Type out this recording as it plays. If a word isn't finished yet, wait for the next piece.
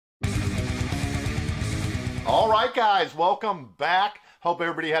All right, guys, welcome back. Hope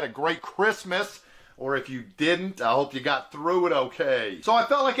everybody had a great Christmas. Or if you didn't, I hope you got through it okay. So I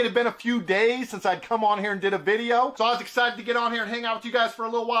felt like it had been a few days since I'd come on here and did a video. So I was excited to get on here and hang out with you guys for a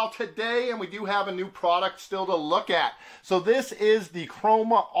little while today. And we do have a new product still to look at. So this is the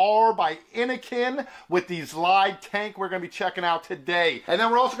Kroma R by Innokin with the Slide tank we're going to be checking out today. And then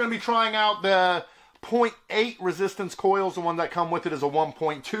we're also going to be trying out the 0.8 resistance coils. The one that come with it is a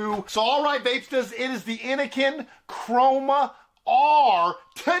 1.2. So all right, Vapesters, it is the Innokin Kroma R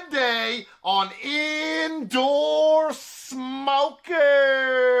today on Indoor Smokers.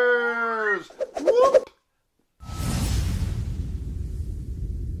 Whoop.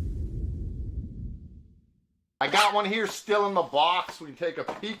 I got one here still in the box we can take a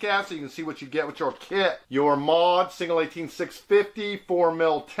peek at so you can see what you get with your kit. Your mod, single 18650,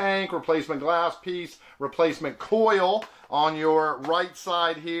 4mm tank, replacement glass piece, replacement coil. On your right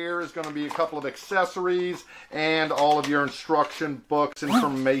side here is going to be a couple of accessories and all of your instruction books,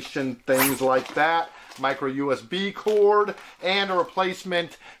 information, things like that. Micro USB cord and a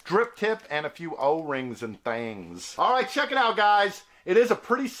replacement drip tip and a few O-rings and things. All right, check it out, guys. It is a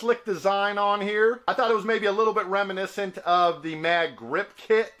pretty slick design on here. I thought it was maybe a little bit reminiscent of the Mag Grip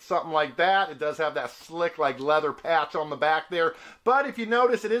Kit, something like that. It does have that slick like leather patch on the back there. But if you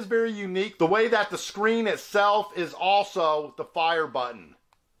notice, it is very unique. The way that the screen itself is also the fire button.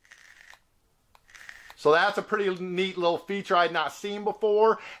 So that's a pretty neat little feature I had not seen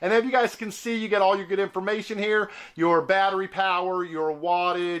before. And then you guys can see, you get all your good information here. Your battery power, your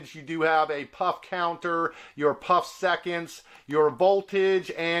wattage, you do have a puff counter, your puff seconds, your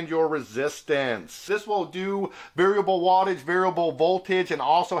voltage, and your resistance. This will do variable wattage, variable voltage, and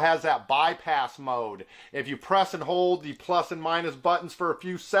also has that bypass mode. If you press and hold the plus and minus buttons for a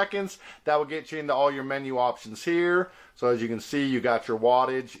few seconds, that will get you into all your menu options here. So as you can see, you got your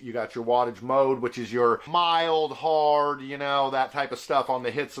wattage mode, which is your mild, hard, you know, that type of stuff on the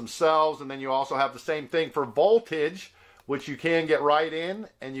hits themselves. And then you also have the same thing for voltage, which you can get right in,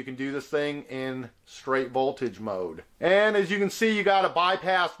 and you can do this thing in straight voltage mode. And as you can see, you got a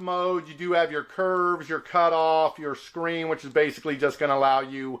bypass mode. You do have your curves, your cutoff, your screen, which is basically just going to allow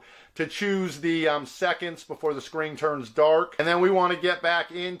you to choose the seconds before the screen turns dark. And then we want to get back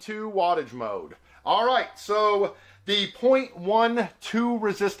into wattage mode. All right, so the 0.12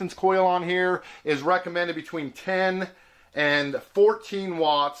 resistance coil on here is recommended between 10 and 14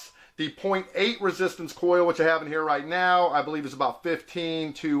 watts. The 0.8 resistance coil, which I have in here right now, I believe is about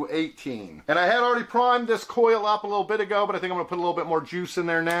 15 to 18. And I had already primed this coil up a little bit ago, but I think I'm going to put a little bit more juice in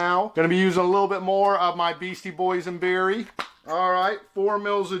there now. Going to be using a little bit more of my Beastie Boys and Berry. All right, 4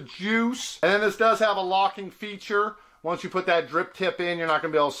 mils of juice. And then this does have a locking feature. Once you put that drip tip in, you're not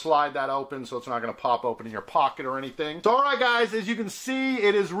going to be able to slide that open, so it's not going to pop open in your pocket or anything. So, all right, guys, as you can see,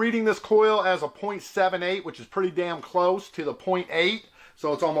 it is reading this coil as a 0.78, which is pretty damn close to the 0.8,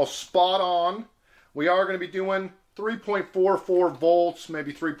 so it's almost spot on. We are going to be doing 3.44 volts,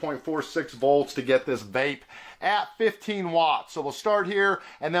 maybe 3.46 volts to get this vape at 15 watts. So we'll start here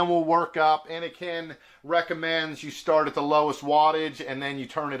and then we'll work up. Innokin recommends you start at the lowest wattage and then you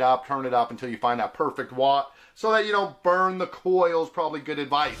turn it up until you find that perfect watt so that you don't burn the coils. Probably good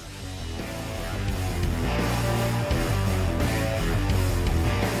advice.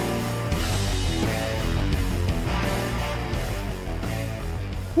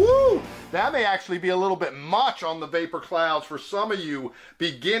 Woo! That may actually be a little bit much on the vapor clouds for some of you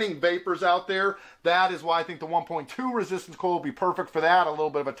beginning vapors out there. That is why I think the 1.2 resistance coil will be perfect for that. A little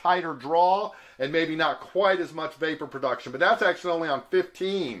bit of a tighter draw and maybe not quite as much vapor production. But that's actually only on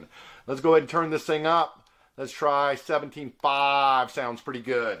 15. Let's go ahead and turn this thing up. Let's try 17.5. Sounds pretty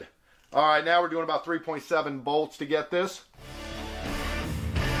good. All right, now we're doing about 3.7 volts to get this.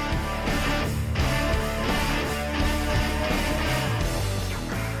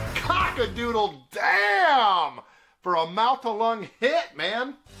 Cock-a-doodle damn for a mouth-to-lung hit,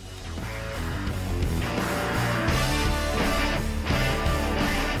 man.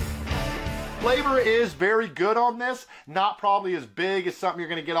 Flavor is very good on this. Not probably as big as something you're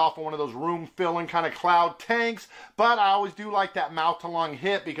going to get off of one of those room-filling kind of cloud tanks, but I always do like that mouth-to-lung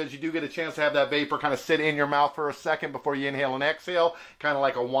hit because you do get a chance to have that vapor kind of sit in your mouth for a second before you inhale and exhale, kind of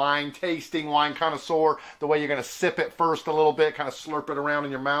like a wine tasting, wine connoisseur, the way you're going to sip it first a little bit, kind of slurp it around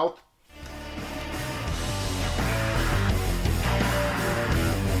in your mouth.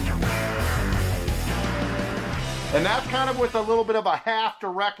 And that's kind of with a little bit of a half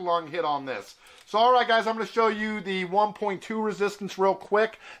direct lung hit on this. So all right, guys, I'm going to show you the 1.2 resistance real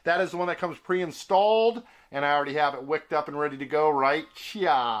quick. That is the one that comes pre-installed, and I already have it wicked up and ready to go right here.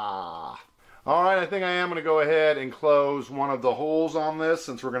 All right, I think I am going to go ahead and close one of the holes on this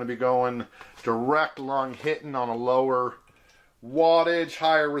since we're going to be going direct lung hitting on a lower wattage,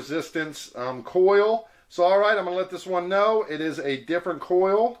 higher resistance coil. So, all right, I'm going to let this one know it is a different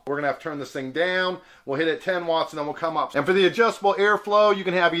coil. We're going to have to turn this thing down. We'll hit it 10 watts and then we'll come up. And for the adjustable airflow, you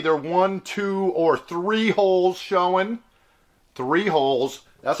can have either 1, 2, or 3 holes showing. 3 holes.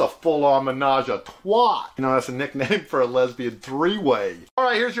 That's a full-on menage a trois. You know, that's a nickname for a lesbian three-way. All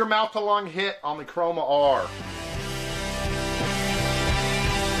right, here's your mouth-to-lung hit on the Kroma R.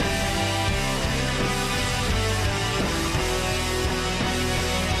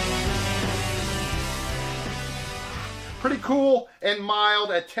 Pretty cool and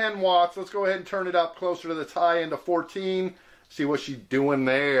mild at 10 watts. Let's go ahead and turn it up closer to the high end of 14. See what she's doing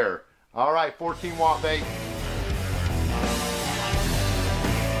there. All right, 14 watt vape.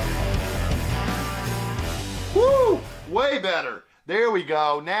 Woo! Way better. There we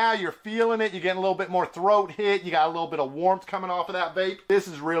go. Now you're feeling it. You're getting a little bit more throat hit. You got a little bit of warmth coming off of that vape. This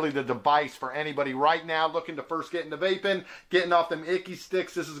is really the device for anybody right now looking to first get into vaping, getting off them icky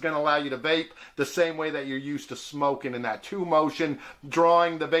sticks. This is going to allow you to vape the same way that you're used to smoking in that 2 motion,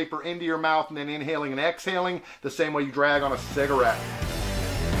 drawing the vapor into your mouth and then inhaling and exhaling the same way you drag on a cigarette.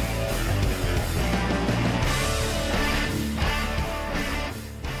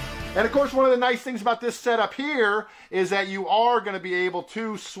 And of course, one of the nice things about this setup here is that you are going to be able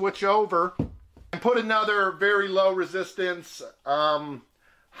to switch over and put another very low resistance, high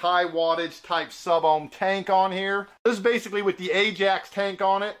wattage type sub-ohm tank on here. This is basically with the Ajax tank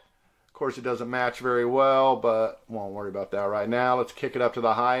on it. Of course, it doesn't match very well, but won't worry about that right now. Let's kick it up to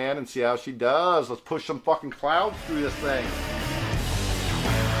the high end and see how she does. Let's push some fucking clouds through this thing.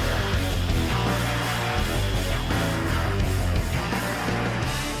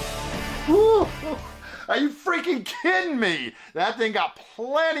 Woo! Are you freaking kidding me? That thing got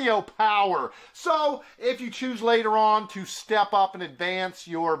plenty of power. So if you choose later on to step up and advance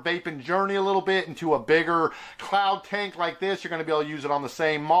your vaping journey a little bit into a bigger cloud tank like this, you're going to be able to use it on the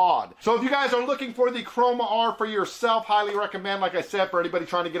same mod. So if you guys are looking for the Kroma R for yourself, highly recommend, like I said, for anybody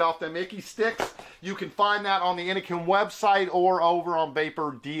trying to get off them icky sticks. You can find that on the Innokin website or over on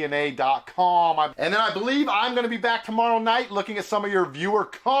vapordna.com. And then I believe I'm going to be back tomorrow night looking at some of your viewer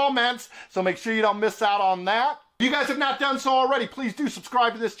comments. So make sure you don't miss out on that. If you guys have not done so already, please do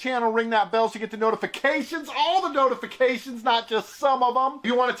subscribe to this channel, ring that bell so you get the notifications, all the notifications, not just some of them. If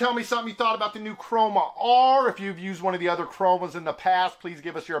you want to tell me something you thought about the new Kroma R, if you've used one of the other Kromas in the past, please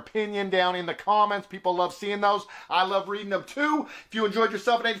give us your opinion down in the comments. People love seeing those. I love reading them too. If you enjoyed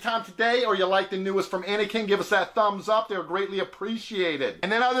yourself at any time today or you like the newest from Innokin, give us that thumbs up. They're greatly appreciated.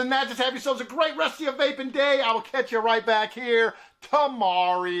 And then other than that, just have yourselves a great rest of your vaping day. I will catch you right back here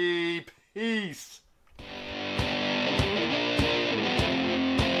tomorrow. Peace.